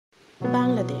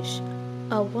Bangladesh,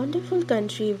 a wonderful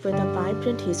country with a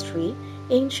vibrant history,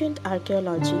 ancient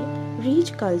archaeology,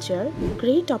 rich culture,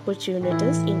 great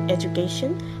opportunities in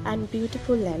education, and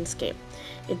beautiful landscape.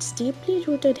 Its deeply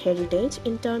rooted heritage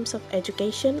in terms of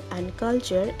education and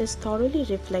culture is thoroughly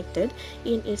reflected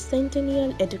in its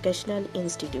centennial educational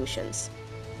institutions.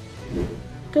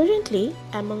 Currently,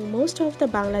 among most of the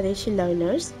Bangladeshi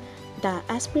learners, the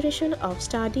aspiration of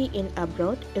study in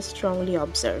abroad is strongly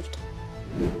observed.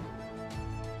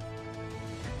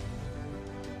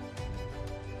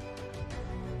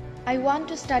 I want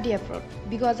to study abroad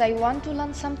because I want to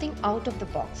learn something out of the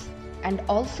box and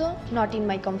also not in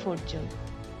my comfort zone.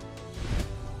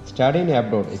 Studying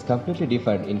abroad is completely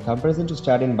different in comparison to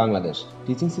studying in Bangladesh,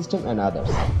 teaching system and others,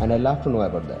 and I love to know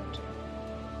about that.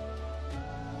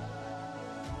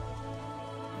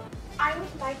 I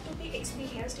would like to be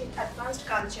experienced in advanced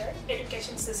culture,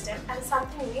 education system and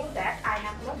something new that I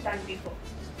have not done before.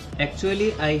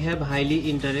 Actually, I have highly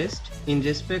interest in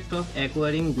respect of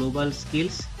acquiring global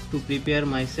skills to prepare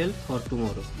myself for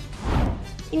tomorrow.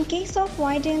 In case of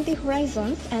widen the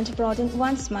horizons and broaden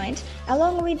one's mind,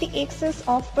 along with the access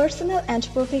of personal and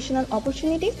professional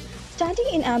opportunities,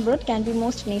 studying in abroad can be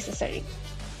most necessary.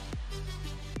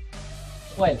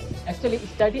 Well, actually,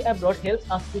 study abroad helps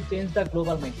us to change the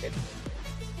global mindset.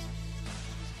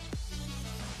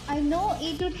 I know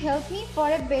it would help me for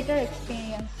a better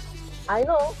experience. I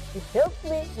know it helps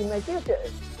me in my future.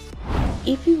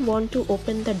 If you want to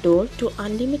open the door to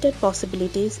unlimited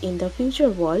possibilities in the future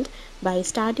world by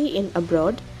studying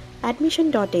abroad,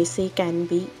 Admission.ac can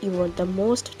be the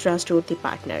most trustworthy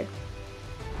partner.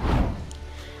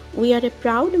 We are a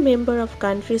proud member of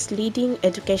country's leading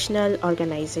educational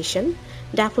organization,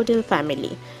 Daffodil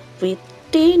Family, with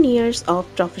 10 years of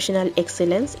professional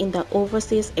excellence in the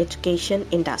overseas education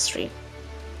industry.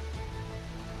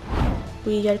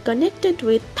 We are connected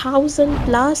with 1,000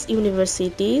 plus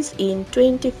universities in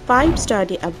 25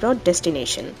 study abroad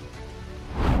destinations.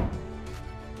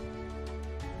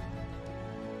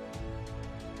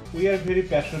 We are very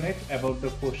passionate about the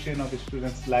question of a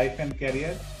student's life and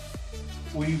career.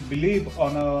 We believe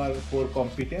on our core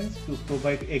competence to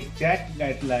provide exact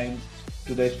guidelines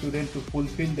to the student to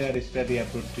fulfill their study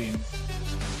abroad dreams.